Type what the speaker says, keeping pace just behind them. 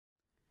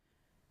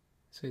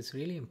So it's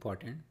really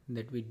important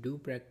that we do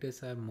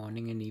practice our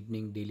morning and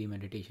evening daily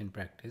meditation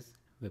practice,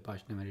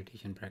 Vipassana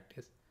meditation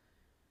practice.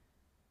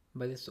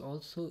 But it's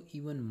also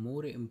even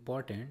more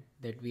important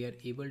that we are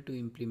able to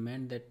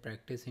implement that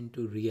practice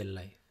into real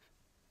life.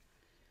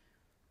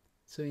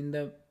 So in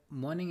the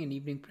morning and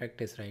evening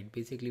practice, right,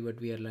 basically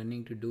what we are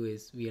learning to do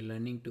is we are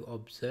learning to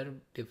observe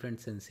different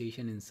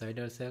sensation inside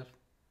ourselves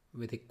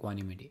with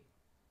equanimity.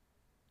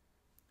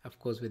 Of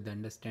course, with the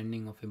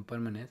understanding of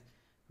impermanence,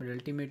 but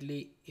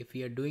ultimately, if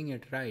we are doing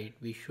it right,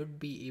 we should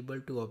be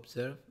able to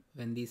observe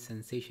when the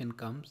sensation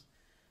comes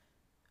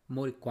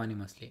more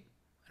equanimously,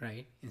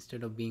 right?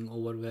 Instead of being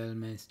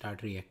overwhelmed and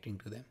start reacting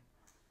to them.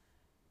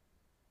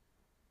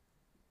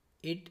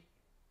 It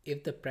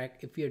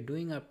if we are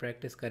doing our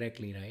practice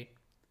correctly, right?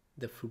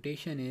 The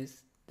fruition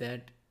is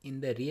that in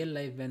the real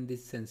life, when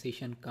this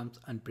sensation comes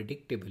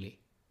unpredictably,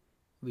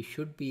 we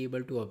should be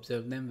able to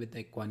observe them with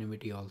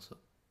equanimity also.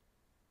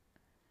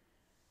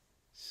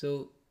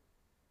 So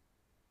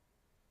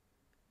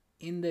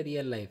in the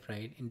real life,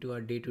 right, into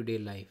our day-to-day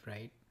life,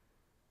 right,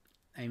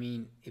 I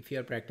mean, if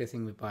you're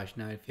practicing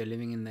Vipassana, if you're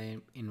living in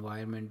the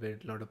environment where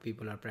a lot of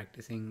people are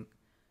practicing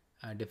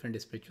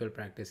different spiritual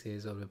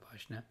practices or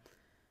Vipassana,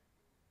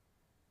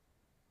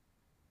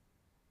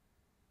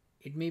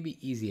 it may be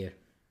easier,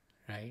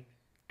 right,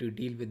 to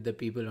deal with the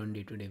people on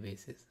day-to-day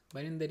basis.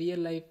 But in the real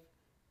life,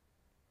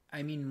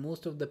 I mean,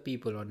 most of the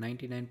people or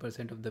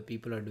 99% of the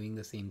people are doing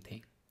the same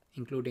thing,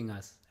 including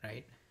us,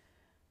 right?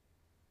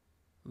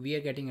 We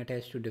are getting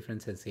attached to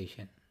different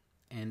sensation,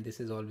 and this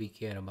is all we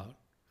care about,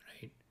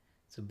 right?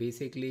 So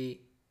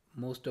basically,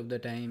 most of the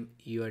time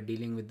you are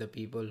dealing with the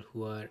people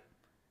who are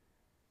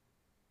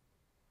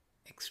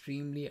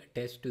extremely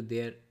attached to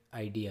their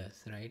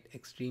ideas, right?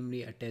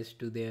 Extremely attached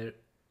to their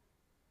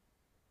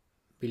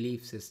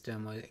belief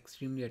system or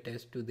extremely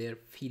attached to their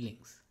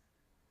feelings,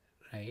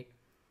 right?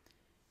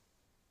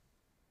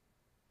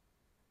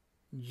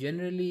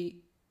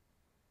 Generally,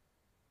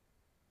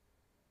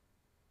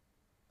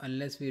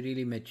 unless we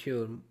really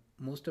mature,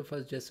 most of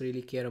us just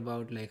really care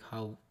about like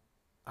how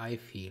I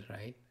feel,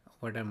 right?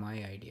 What are my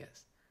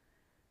ideas?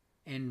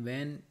 And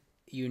when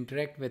you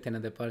interact with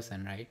another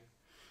person, right?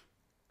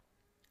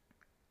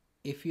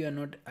 If you are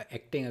not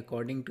acting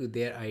according to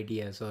their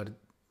ideas or,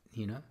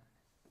 you know,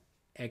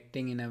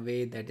 acting in a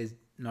way that is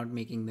not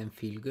making them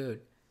feel good,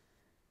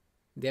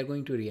 they are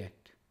going to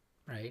react,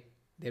 right?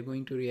 They're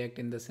going to react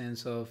in the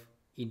sense of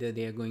either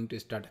they are going to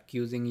start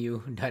accusing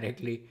you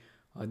directly,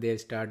 or they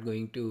start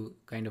going to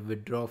kind of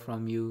withdraw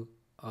from you,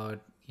 or,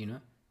 you know,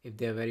 if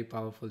they are very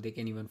powerful, they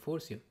can even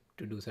force you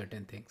to do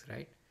certain things,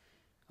 right?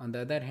 On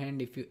the other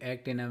hand, if you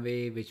act in a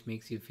way which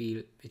makes you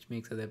feel, which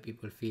makes other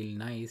people feel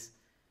nice,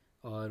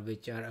 or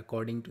which are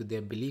according to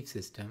their belief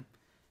system,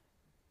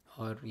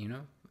 or, you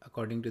know,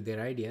 according to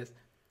their ideas,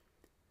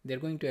 they're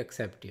going to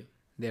accept you,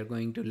 they're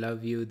going to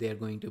love you, they're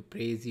going to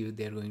praise you,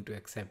 they're going to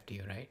accept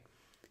you, right?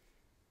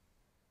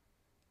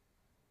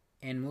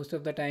 And most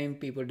of the time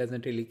people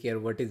doesn't really care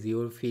what is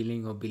your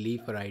feeling or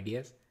belief or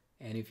ideas.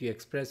 And if you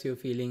express your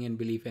feeling and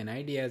belief and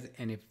ideas,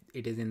 and if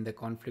it is in the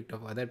conflict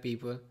of other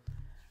people,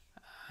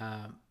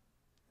 uh,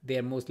 they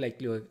are most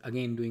likely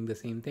again doing the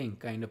same thing,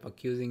 kind of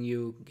accusing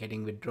you,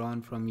 getting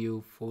withdrawn from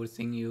you,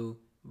 forcing you.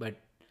 But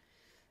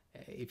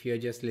if you're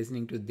just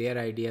listening to their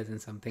ideas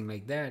and something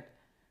like that,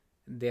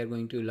 they're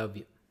going to love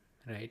you,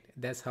 right?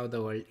 That's how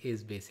the world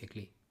is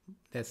basically.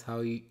 That's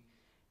how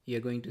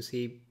you're going to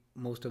see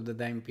most of the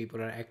time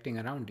people are acting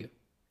around you,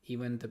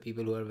 even the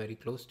people who are very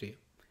close to you.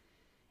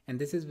 And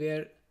this is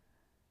where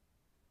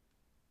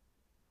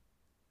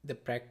the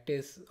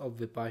practice of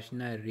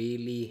Vipassana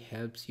really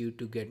helps you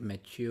to get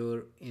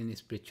mature in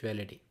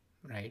spirituality,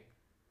 right?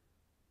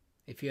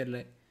 If you're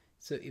like,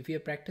 so if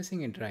you're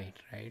practicing it right,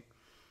 right,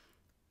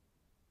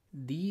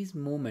 these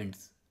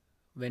moments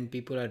when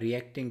people are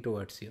reacting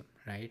towards you,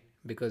 right,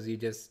 because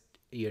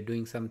you're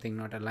doing something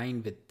not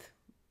aligned with,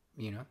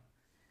 you know,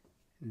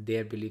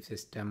 their belief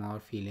system or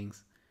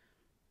feelings,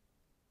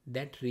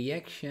 that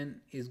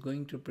reaction is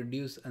going to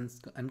produce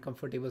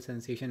uncomfortable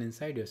sensation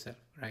inside yourself,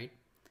 right?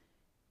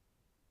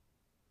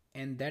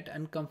 And that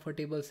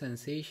uncomfortable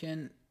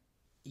sensation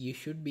you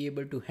should be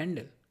able to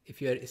handle.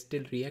 If you are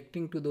still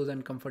reacting to those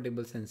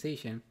uncomfortable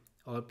sensation,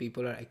 or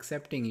people are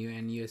accepting you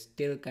and you're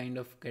still kind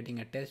of getting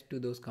attached to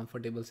those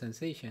comfortable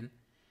sensation,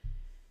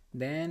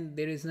 then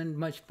there isn't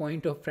much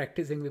point of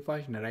practicing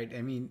vipassana, right?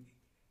 I mean,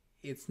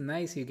 it's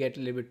nice you get a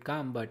little bit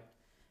calm, but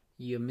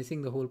you're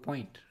missing the whole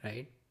point,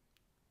 right?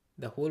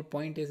 The whole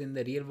point is in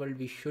the real world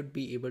we should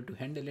be able to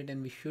handle it,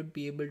 and we should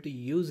be able to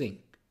using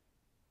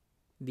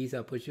these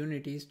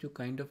opportunities to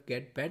kind of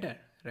get better,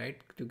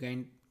 right? To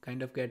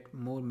kind of get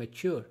more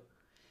mature.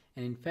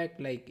 And in fact,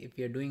 like if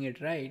we are doing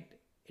it right,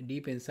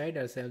 deep inside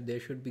ourselves there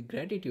should be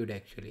gratitude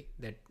actually,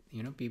 that,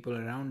 you know, people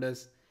around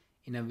us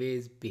in a way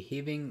is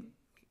behaving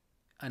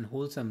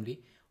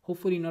unwholesomely,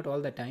 hopefully not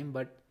all the time,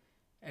 but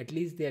at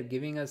least they are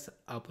giving us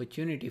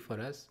opportunity for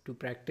us to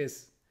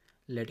practice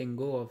letting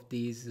go of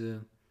these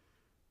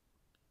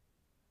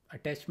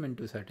attachment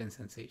to certain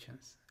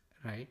sensations,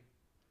 right?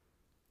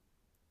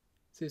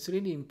 So it's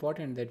really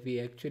important that we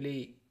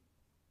actually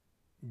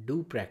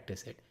do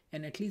practice it,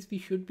 and at least we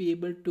should be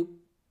able to,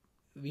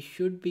 we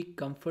should be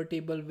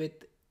comfortable with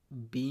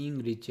being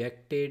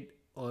rejected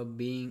or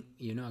being,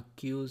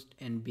 accused,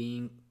 and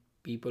being,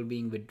 people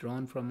being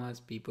withdrawn from us,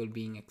 people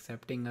being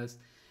accepting us,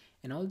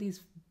 and all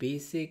these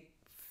basic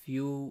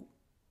few,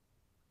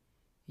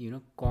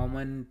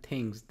 common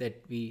things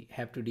that we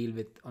have to deal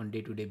with on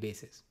day to day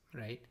basis,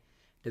 right?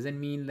 Doesn't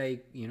mean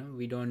like,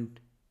 we don't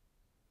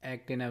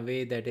act in a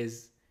way that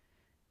is,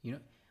 you know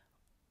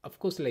of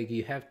course, like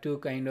you have to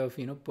kind of,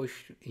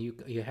 push,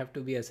 you have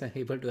to be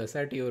able to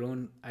assert your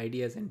own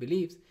ideas and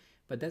beliefs,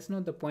 but that's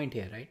not the point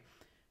here, right?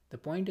 The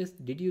point is,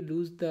 did you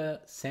lose the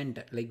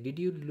center, like did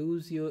you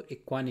lose your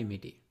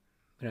equanimity,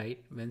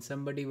 right? When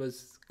somebody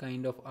was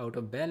kind of out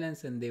of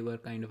balance and they were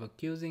kind of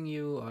accusing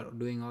you or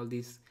doing all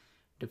these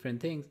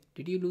different things,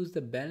 did you lose the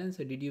balance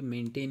or did you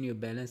maintain your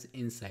balance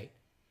inside?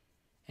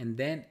 And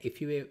then if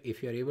you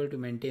are able to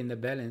maintain the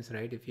balance,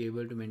 right, if you're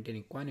able to maintain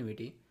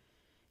equanimity,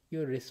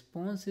 your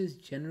response is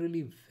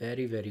generally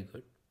very very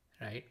good,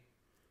 right?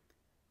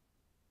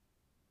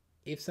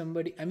 If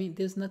somebody, I mean,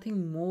 there's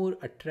nothing more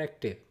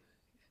attractive,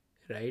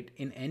 right,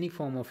 in any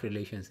form of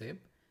relationship,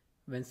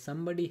 when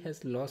somebody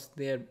has lost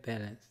their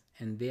balance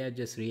and they are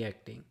just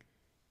reacting,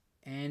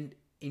 and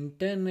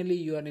internally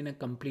you are in a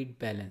complete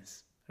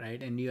balance,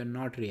 right, and you are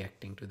not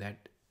reacting to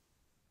that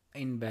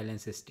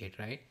imbalanced state,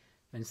 right?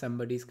 When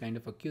somebody is kind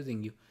of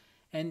accusing you,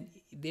 and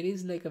there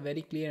is like a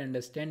very clear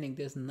understanding,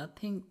 there's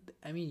nothing,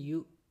 I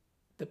mean,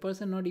 the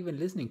person not even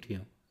listening to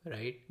you,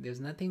 right?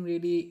 There's nothing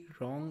really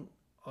wrong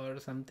or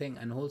something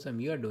unwholesome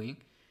you are doing.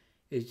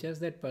 It's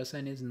just that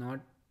person is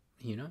not,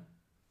 you know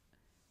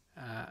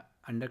uh,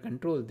 under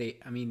control. They,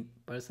 I mean,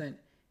 person,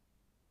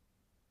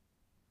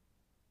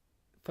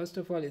 first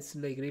of all, it's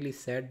like really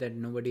sad that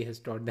nobody has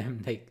taught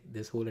them like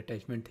this whole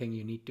attachment thing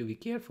you need to be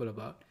careful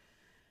about,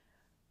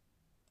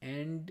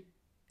 and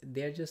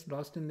they're just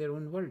lost in their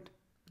own world,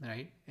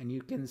 right? And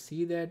you can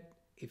see that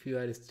if you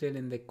are still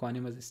in the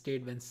equanimous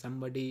state, when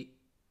somebody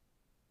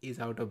is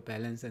out of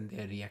balance and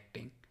they are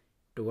reacting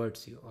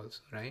towards you also,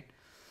 right?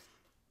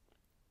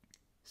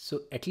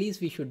 So at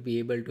least we should be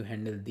able to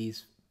handle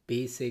these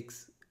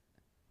basics,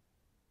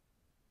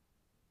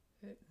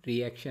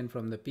 reaction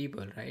from the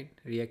people, right?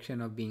 Reaction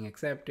of being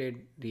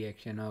accepted,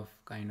 reaction of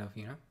kind of,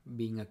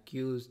 being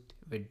accused,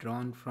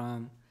 withdrawn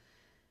from,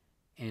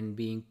 and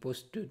being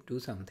pushed to do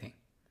something,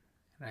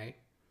 right?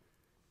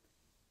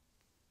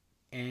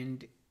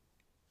 And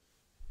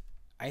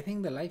I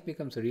think the life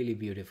becomes really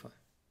beautiful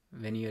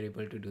when you're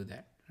able to do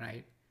that,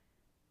 right?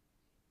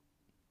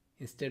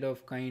 Instead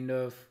of kind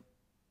of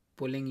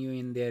pulling you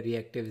in their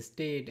reactive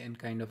state and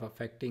kind of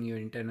affecting your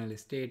internal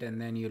state,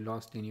 and then you're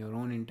lost in your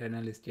own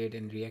internal state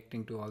and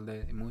reacting to all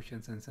the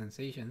emotions and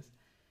sensations.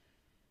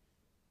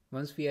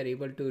 Once we are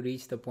able to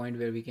reach the point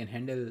where we can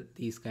handle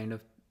these kind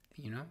of,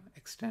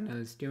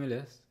 external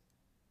stimulus,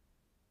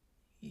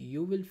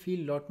 you will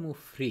feel a lot more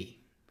free,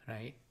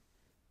 right?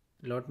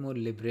 A lot more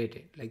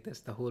liberated. Like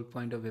that's the whole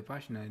point of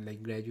Vipassana,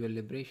 like gradual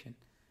liberation.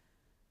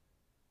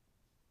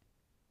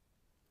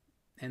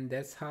 And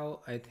that's how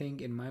I think,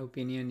 in my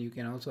opinion, you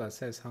can also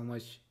assess how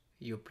much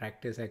your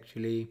practice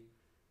actually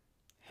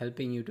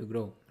helping you to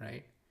grow,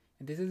 right?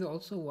 And this is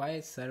also why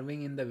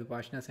serving in the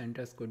Vipassana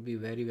centers could be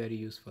very very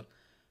useful,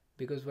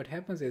 because what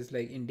happens is,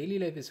 like in daily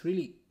life, it's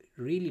really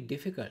really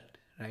difficult,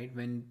 right,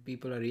 when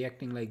people are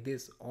reacting like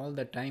this all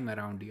the time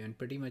around you, and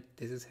pretty much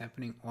this is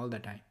happening all the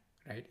time,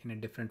 right, in a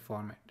different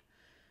format.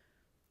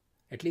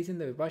 At least in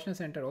the Vipassana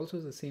center also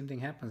the same thing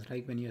happens.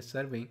 Like when you're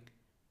serving,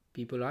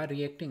 people are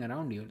reacting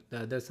around you,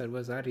 the other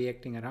servers are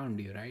reacting around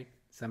you, right?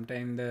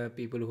 Sometimes the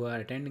people who are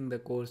attending the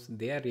course,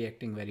 they are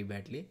reacting very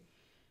badly,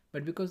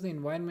 but because the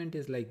environment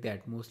is like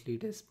that, mostly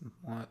it is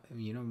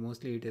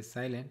mostly it is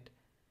silent,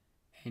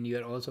 and you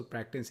are also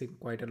practicing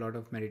quite a lot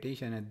of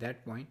meditation at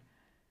that point,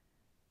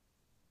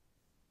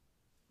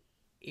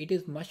 it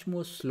is much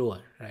more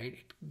slower,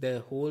 right? The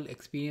whole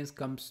experience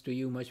comes to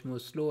you much more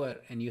slower,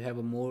 and you have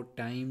a more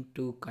time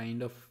to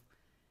kind of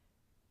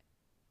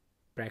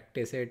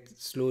practice it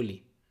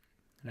slowly,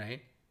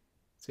 right?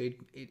 So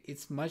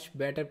it's much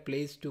better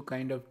place to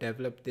kind of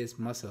develop this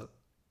muscle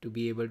to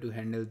be able to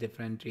handle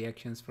different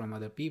reactions from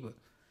other people,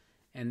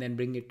 and then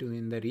bring it to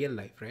in the real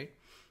life, right?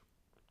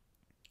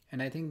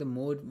 And I think the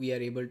more we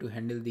are able to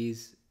handle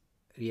these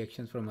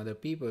reactions from other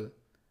people,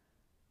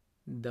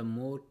 the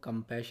more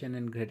compassion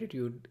and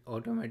gratitude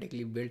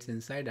automatically builds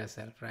inside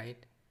ourselves, right?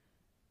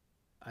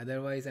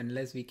 Otherwise,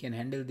 unless we can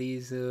handle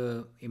these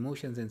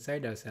emotions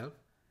inside ourselves,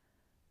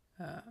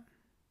 uh,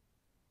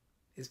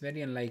 it's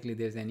very unlikely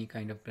there's any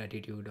kind of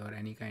gratitude or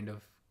any kind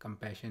of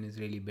compassion is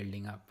really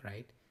building up,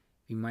 right?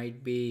 We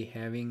might be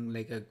having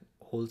like a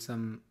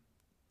wholesome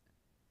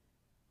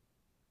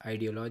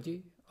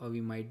ideology, or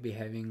we might be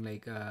having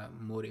like a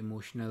more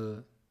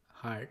emotional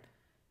heart,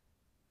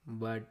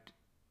 but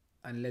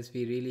unless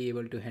we really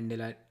able to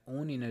handle our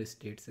own inner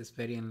states, it's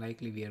very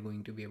unlikely we are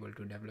going to be able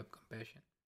to develop compassion.